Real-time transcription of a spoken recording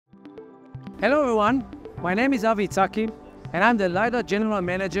Hello everyone, my name is Avi Itzhaki and I'm the Lidar General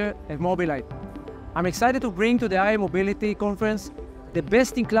Manager at Mobileye. I'm excited to bring to the IA Mobility Conference the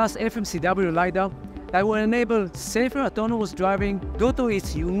best-in-class FMCW LiDAR that will enable safer autonomous driving due to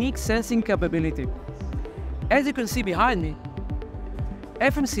its unique sensing capability. As you can see behind me,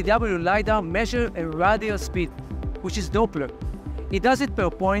 FMCW LiDAR measures a radial speed, which is Doppler. It does it per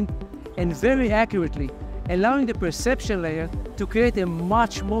point and very accurately, allowing the perception layer to create a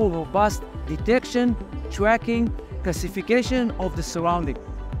much more robust detection, tracking, classification of the surrounding.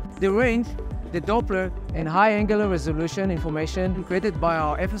 The range, the Doppler, and high angular resolution information created by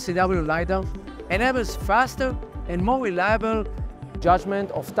our FMCW LiDAR enables faster and more reliable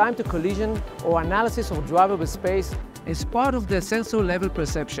judgment of time to collision or analysis of drivable space as part of the sensor level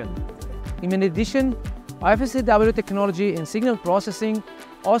perception. In addition, our FMCW technology in signal processing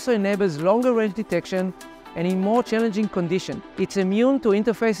also enables longer range detection and in more challenging conditions. It's immune to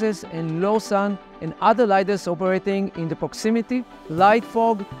interfaces in low sun and other LiDARs operating in the proximity, light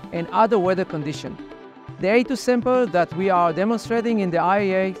fog, and other weather conditions. The A2 sample that we are demonstrating in the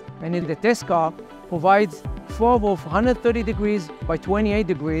IAA and in the test car provides FOV of 130 degrees by 28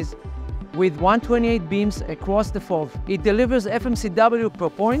 degrees with 128 beams across the FOV. It delivers FMCW per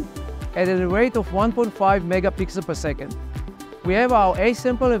point at a rate of 1.5 megapixels per second. We have our A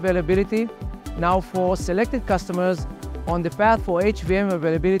sample availability now for selected customers on the path for HVM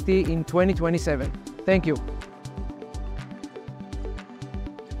availability in 2027. Thank you.